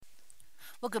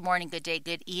Well, good morning, good day,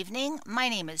 good evening. My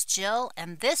name is Jill,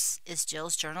 and this is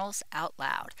Jill's Journals Out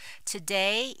Loud.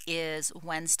 Today is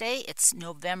Wednesday. It's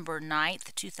November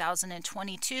 9th,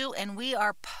 2022, and we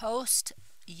are post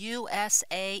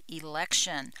USA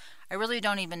election. I really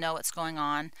don't even know what's going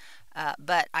on,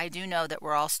 but I do know that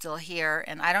we're all still here,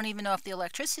 and I don't even know if the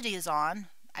electricity is on.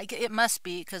 It must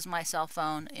be because my cell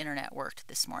phone internet worked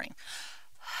this morning.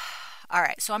 All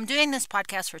right, so I'm doing this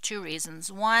podcast for two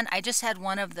reasons. One, I just had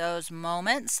one of those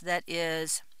moments that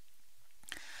is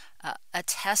a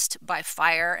test by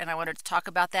fire, and I wanted to talk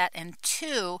about that. And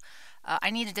two, I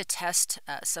needed to test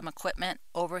some equipment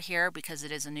over here because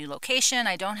it is a new location.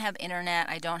 I don't have internet,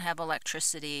 I don't have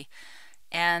electricity,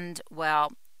 and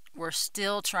well, we're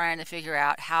still trying to figure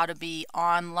out how to be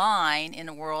online in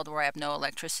a world where I have no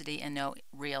electricity and no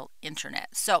real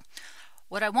internet. So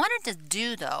what I wanted to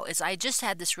do, though, is I just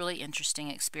had this really interesting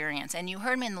experience. And you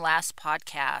heard me in the last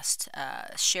podcast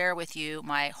share with you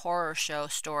my horror show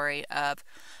story of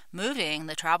moving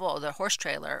the horse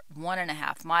trailer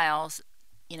 1.5 miles,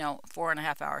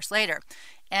 4.5 hours later.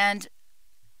 And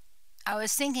I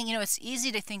was thinking, it's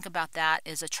easy to think about that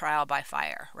as a trial by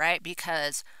fire, right?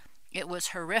 Because it was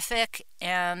horrific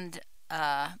and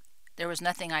there was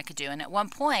nothing I could do. And at one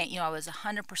point, I was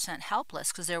 100%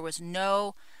 helpless because there was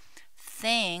no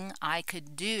thing I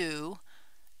could do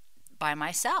by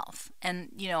myself. And,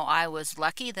 I was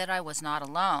lucky that I was not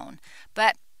alone.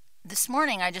 But this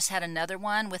morning I just had another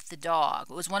one with the dog.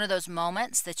 It was one of those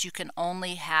moments that you can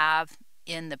only have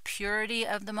in the purity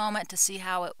of the moment to see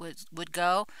how it would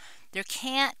go. There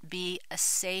can't be a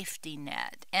safety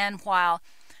net. And while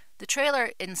the trailer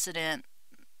incident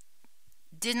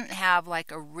didn't have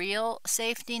like a real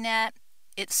safety net,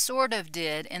 it sort of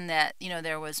did in that,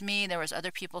 there was me, there was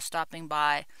other people stopping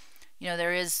by.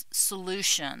 There is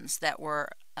solutions that were,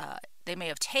 they may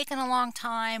have taken a long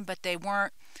time, but they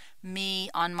weren't me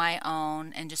on my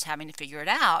own and just having to figure it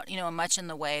out, much in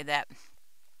the way that,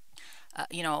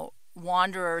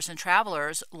 wanderers and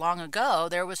travelers long ago,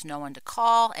 there was no one to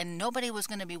call and nobody was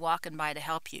going to be walking by to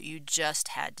help you. You just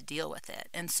had to deal with it.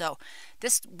 And so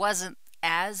this wasn't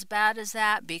as bad as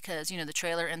that because, the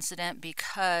trailer incident,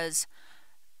 because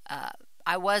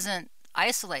I wasn't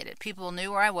isolated. People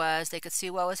knew where I was. They could see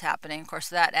what was happening. Of course,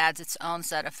 that adds its own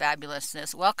set of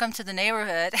fabulousness. Welcome to the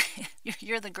neighborhood.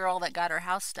 You're the girl that got her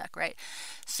house stuck, right?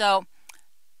 So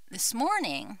this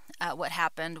morning, what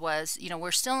happened was,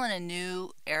 we're still in a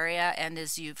new area, and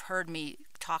as you've heard me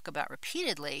talk about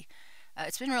repeatedly,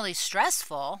 it's been really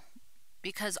stressful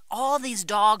because all these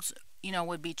dogs,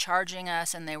 would be charging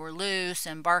us, and they were loose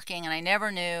and barking, and I never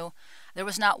knew. There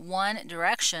was not one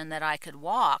direction that I could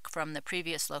walk from the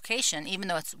previous location, even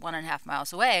though it's 1.5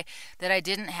 miles away, that I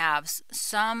didn't have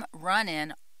some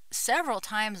run-in several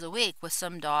times a week with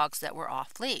some dogs that were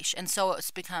off leash. And so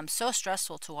it's become so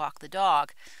stressful to walk the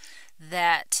dog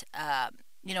that,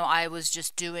 I was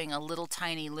just doing a little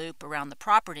tiny loop around the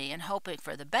property and hoping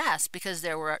for the best because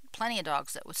there were plenty of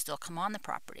dogs that would still come on the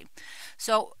property.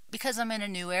 So because I'm in a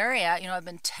new area, I've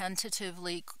been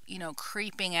tentatively,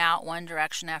 creeping out one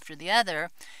direction after the other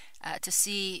to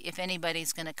see if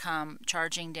anybody's going to come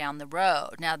charging down the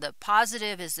road. Now, the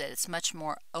positive is that it's much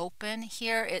more open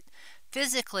here.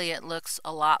 Physically, it looks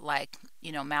a lot like,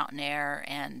 mountain air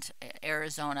and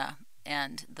Arizona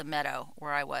and the meadow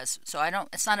where I was. So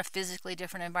it's not a physically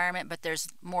different environment, but there's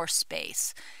more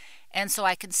space. And so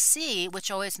I can see, which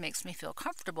always makes me feel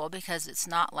comfortable because it's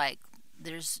not like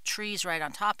there's trees right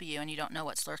on top of you and you don't know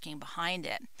what's lurking behind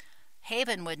it.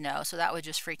 Haven would know, so that would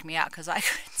just freak me out because I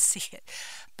couldn't see it.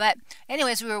 But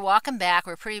anyways, we were walking back.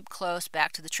 We were pretty close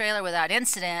back to the trailer without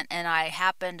incident, and I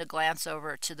happened to glance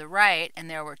over to the right, and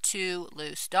there were two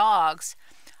loose dogs.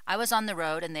 I was on the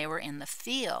road, and they were in the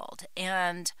field.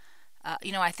 And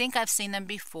I think I've seen them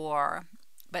before,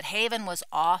 but Haven was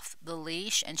off the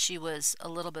leash and she was a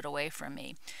little bit away from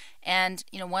me. And,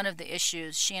 one of the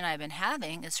issues she and I have been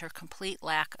having is her complete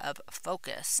lack of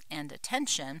focus and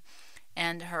attention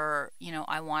and her,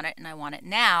 I want it and I want it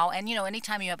now. And,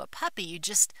 anytime you have a puppy,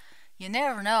 you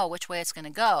never know which way it's going to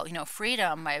go.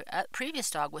 Freedom, my previous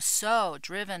dog, was so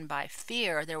driven by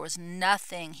fear. There was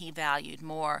nothing he valued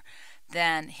more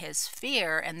than his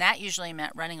fear, and that usually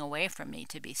meant running away from me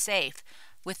to be safe.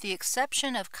 With the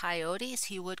exception of coyotes,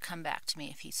 he would come back to me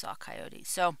if he saw coyotes.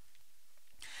 So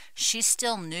she's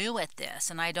still new at this,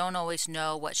 and I don't always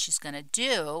know what she's going to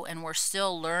do, and we're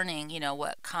still learning,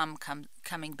 what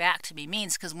coming back to me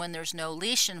means, because when there's no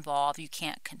leash involved, you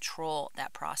can't control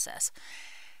that process.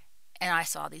 And I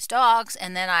saw these dogs,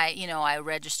 and then I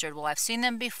registered, well, I've seen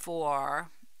them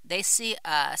before. They see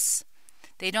us.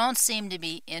 They don't seem to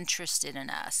be interested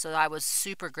in us, so I was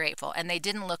super grateful. And they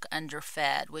didn't look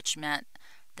underfed, which meant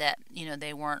that,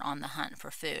 they weren't on the hunt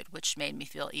for food, which made me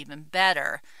feel even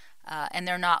better. And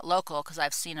they're not local because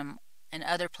I've seen them in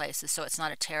other places, so it's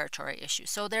not a territory issue.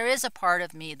 So there is a part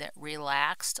of me that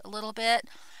relaxed a little bit,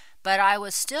 but I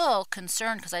was still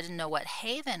concerned because I didn't know what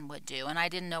Haven would do, and I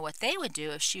didn't know what they would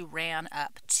do if she ran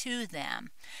up to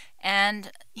them.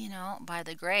 And, by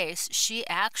the grace, she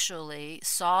actually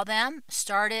saw them,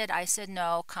 I said,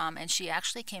 no, come, and she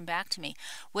actually came back to me,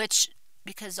 which,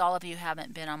 because all of you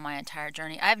haven't been on my entire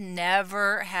journey, I've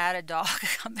never had a dog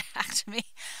come back to me.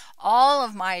 All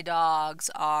of my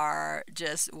dogs are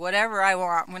just whatever I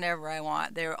want, whenever I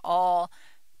want. They're all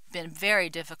been very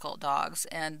difficult dogs,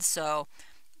 and so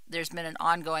there's been an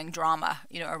ongoing drama,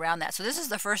 around that. So this is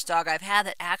the first dog I've had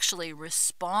that actually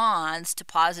responds to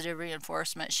positive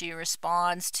reinforcement. She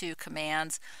responds to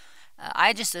commands.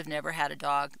 I just have never had a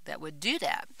dog that would do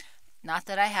that. Not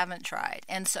that I haven't tried,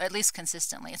 and so at least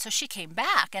consistently. And so she came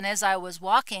back, and as I was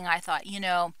walking, I thought,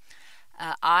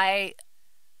 I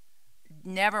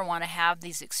never want to have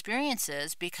these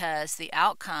experiences because the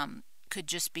outcome could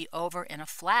just be over in a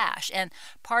flash. And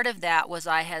part of that was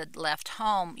I had left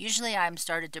home. Usually I'm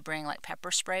started to bring like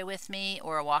pepper spray with me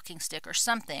or a walking stick or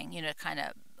something, to kind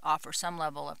of offer some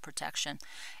level of protection.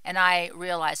 And I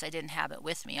realized I didn't have it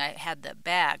with me. I had the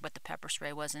bag, but the pepper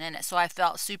spray wasn't in it. So I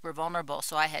felt super vulnerable.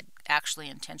 So I had actually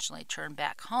intentionally turned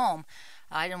back home.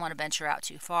 I didn't want to venture out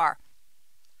too far.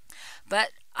 But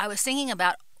I was thinking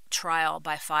about trial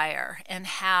by fire and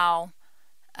how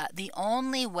the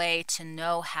only way to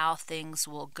know how things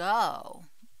will go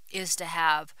is to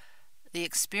have the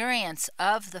experience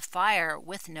of the fire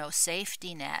with no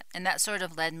safety net. And that sort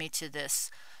of led me to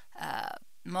this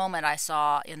moment I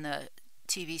saw in the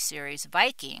TV series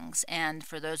Vikings. And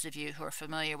for those of you who are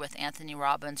familiar with Anthony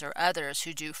Robbins or others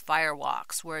who do fire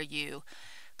walks, where you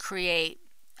create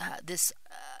this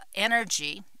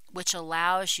energy which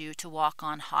allows you to walk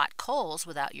on hot coals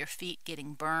without your feet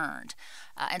getting burned.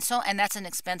 And that's an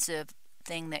expensive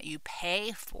thing that you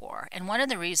pay for. And one of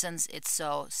the reasons it's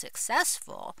so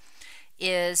successful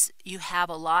is you have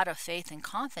a lot of faith and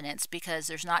confidence because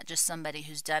there's not just somebody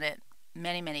who's done it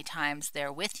many, many times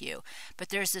there with you, but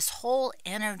there's this whole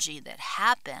energy that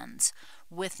happens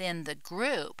within the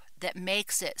group that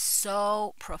makes it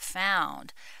so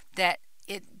profound that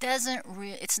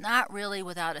it's not really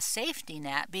without a safety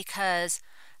net, because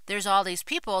there's all these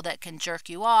people that can jerk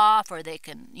you off, or they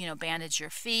can, bandage your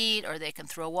feet, or they can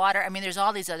throw water. I mean, there's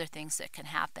all these other things that can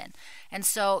happen. And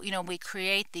so, we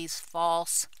create these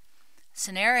false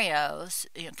scenarios,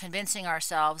 convincing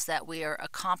ourselves that we are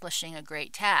accomplishing a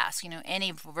great task.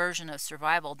 Any version of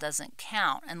survival doesn't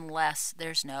count unless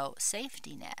there's no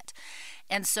safety net.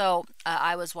 And so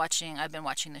I've been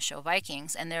watching the show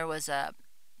Vikings, and there was a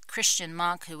Christian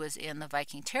monk who was in the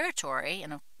Viking territory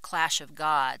in a clash of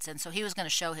gods. And so he was going to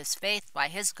show his faith by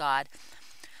his god.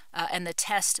 And the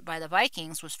test by the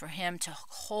Vikings was for him to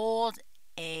hold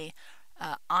a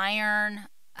iron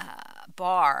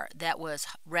bar that was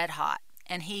red hot.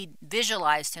 And he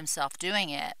visualized himself doing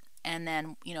it, and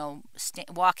then,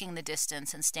 walking the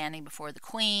distance and standing before the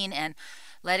queen and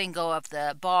letting go of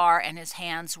the bar, and his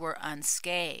hands were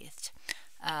unscathed.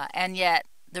 And yet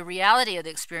the reality of the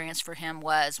experience for him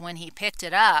was when he picked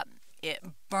it up, it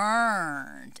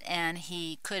burned, and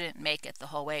he couldn't make it the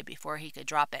whole way before he could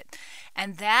drop it.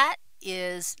 And that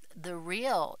is the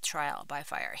real trial by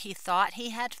fire. He thought he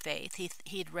had faith.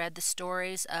 He'd read the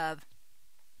stories of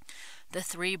the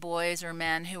 3 boys or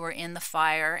men who were in the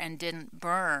fire and didn't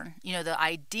burn. The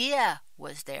idea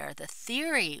was there. The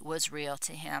theory was real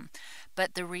to him.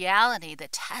 But the reality, the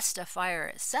test of fire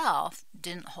itself,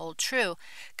 didn't hold true,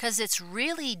 because it's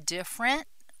really different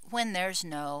when there's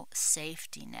no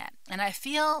safety net. And I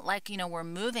feel like, we're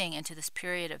moving into this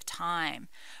period of time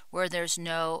where there's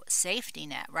no safety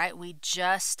net, right? We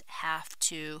just have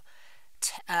to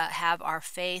have our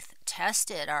faith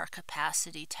tested, our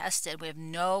capacity tested. We have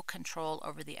no control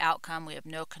over the outcome. We have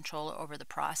no control over the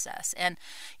process. And,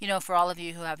 for all of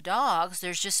you who have dogs,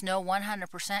 there's just no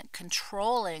 100%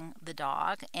 controlling the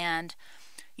dog. And,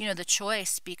 the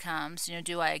choice becomes,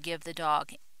 do I give the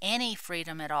dog any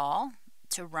freedom at all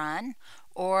to run,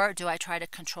 or do I try to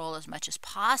control as much as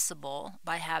possible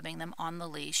by having them on the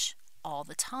leash all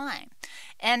the time?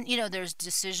 And there's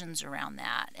decisions around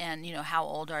that, and how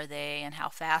old are they, and how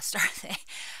fast are they,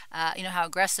 how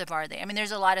aggressive are they? I mean,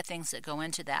 there's a lot of things that go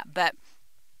into that, but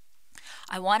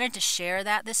I wanted to share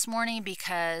that this morning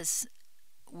because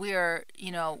we're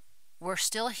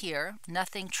still here.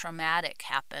 Nothing traumatic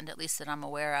happened, at least that I'm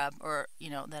aware of, or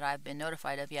that I've been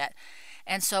notified of yet.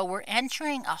 And so we're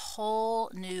entering a whole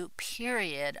new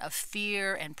period of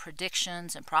fear and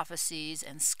predictions and prophecies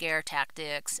and scare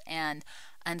tactics and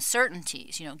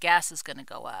uncertainties. Gas is going to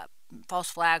go up, false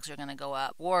flags are going to go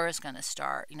up, war is going to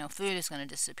start, food is going to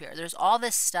disappear. There's all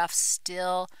this stuff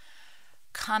still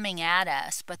coming at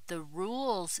us, but the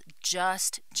rules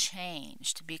just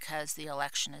changed because the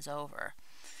election is over.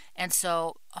 And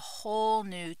so a whole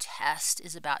new test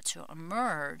is about to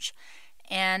emerge,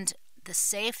 and the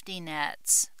safety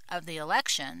nets of the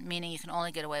election, meaning you can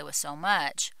only get away with so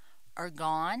much, are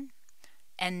gone,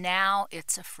 and now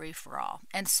it's a free-for-all.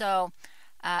 And so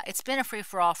it's been a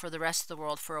free-for-all for the rest of the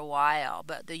world for a while,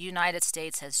 but the United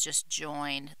States has just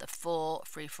joined the full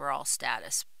free-for-all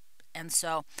status. And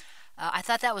so I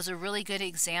thought that was a really good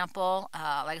example.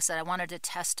 Like I said, I wanted to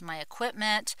test my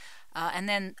equipment. And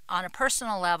then on a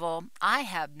personal level, I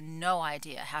have no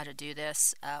idea how to do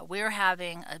this. We're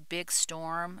having a big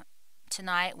storm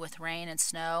tonight with rain and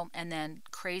snow, and then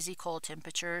crazy cold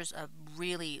temperatures of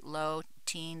really low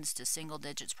teens to single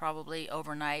digits probably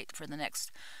overnight for the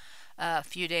next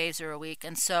few days or a week.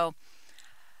 And so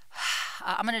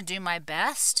I'm going to do my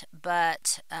best,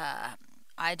 but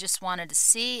I just wanted to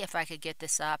see if I could get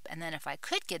this up, and then if I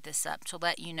could get this up, to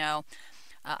let you know.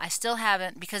 I still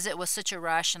haven't, because it was such a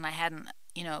rush and I hadn't,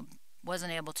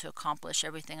 wasn't able to accomplish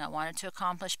everything I wanted to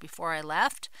accomplish before I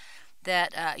left,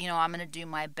 that, I'm going to do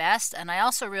my best. And I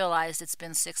also realized it's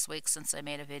been 6 weeks since I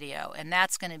made a video, and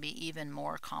that's going to be even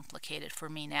more complicated for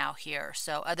me now here.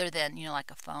 So other than, like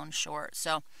a phone short.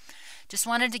 So just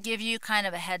wanted to give you kind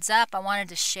of a heads up. I wanted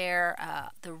to share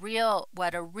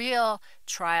what a real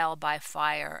trial by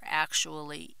fire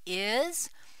actually is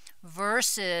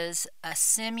versus a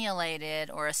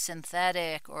simulated or a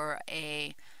synthetic or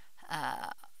a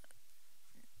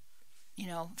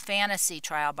fantasy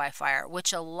trial by fire,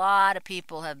 which a lot of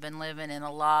people have been living in,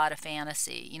 a lot of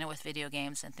fantasy, with video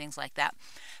games and things like that.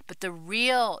 But the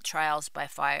real trials by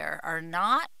fire are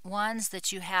not ones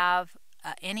that you have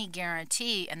any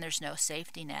guarantee, and there's no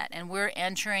safety net. And we're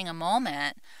entering a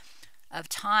moment of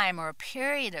time, or a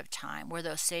period of time, where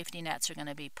those safety nets are going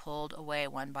to be pulled away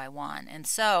one by one. And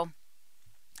so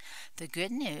the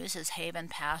good news is Haven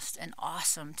passed an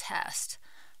awesome test.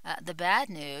 The bad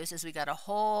news is we got a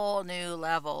whole new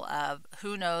level of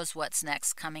who knows what's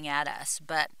next coming at us.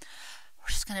 But we're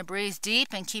just going to breathe deep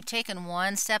and keep taking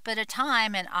one step at a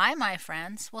time. And I, my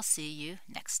friends, will see you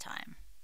next time.